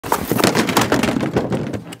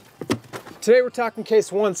Today we're talking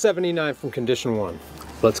case 179 from Condition 1.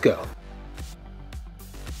 Let's go.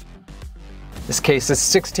 This case is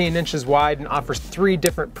 16 inches wide and offers 3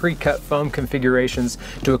 different pre-cut foam configurations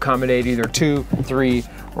to accommodate either 2, 3,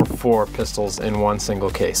 or 4 pistols in one single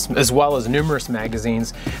case, as well as numerous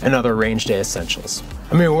magazines and other range day essentials.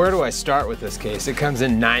 I mean, where do I start with this case? It comes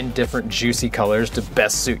in 9 different juicy colors to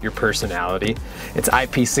best suit your personality. It's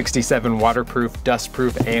IP67 waterproof,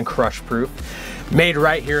 dustproof, and crush proof. Made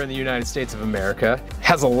right here in the United States of America.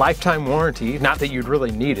 Has a lifetime warranty, not that you'd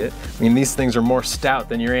really need it. I mean, these things are more stout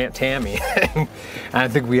than your Aunt Tammy. I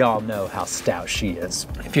think we all know how stout she is.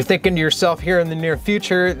 If you're thinking to yourself here in the near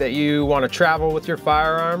future that you want to travel with your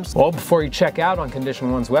firearms, well, before you check out on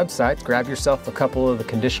Condition 1's website, grab yourself a couple of the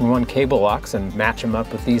Condition 1 cable locks and match them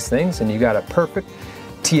up with these things, and you got a perfect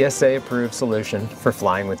TSA approved solution for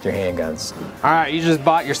flying with your handguns. All right, you just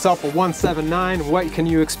bought yourself a 179. What can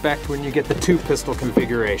you expect when you get the 2 pistol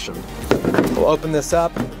configuration? We'll open this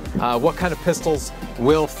up. What kind of pistols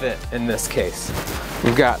will fit in this case?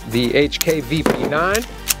 We've got the HK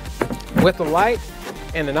VP9 with a light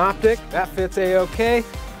and an optic. That fits a-okay.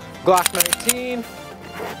 Glock 19,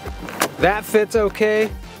 that fits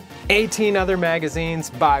okay. 18 other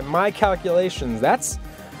magazines. By my calculations, that's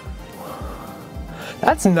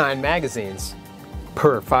 9 magazines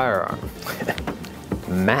per firearm.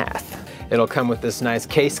 Math. It'll come with this nice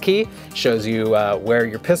case key, shows you where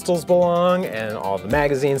your pistols belong and all the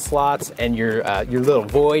magazine slots, and your little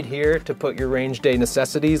void here to put your range day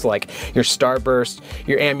necessities like your starburst,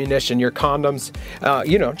 your ammunition, your condoms,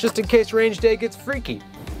 you know, just in case range day gets freaky.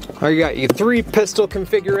 You got your 3 pistol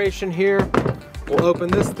configuration here. We'll open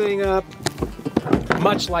this thing up.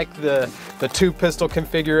 Much like the 2 pistol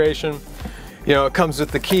configuration, you know, it comes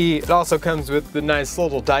with the key. It also comes with the nice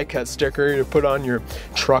little die cut sticker to put on your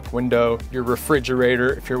truck window, your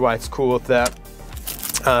refrigerator, if your wife's cool with that.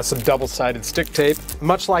 Some double-sided stick tape.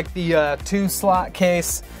 Much like the 2-slot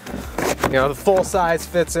case, you know, the full size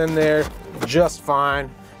fits in there just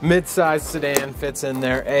fine. Mid-size sedan fits in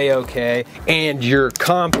there a-okay. And your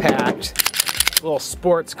compact little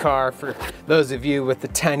sports car for those of you with the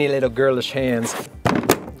tiny little girlish hands.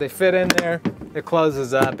 They fit in there, it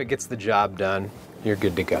closes up, it gets the job done, you're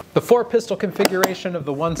good to go. The 4 pistol configuration of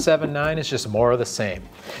the 179 is just more of the same,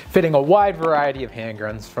 fitting a wide variety of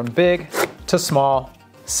handguns from big to small,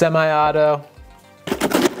 semi-auto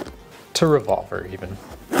to revolver even.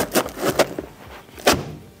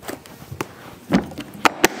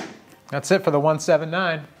 That's it for the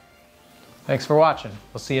 179. Thanks for watching.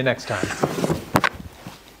 We'll see you next time.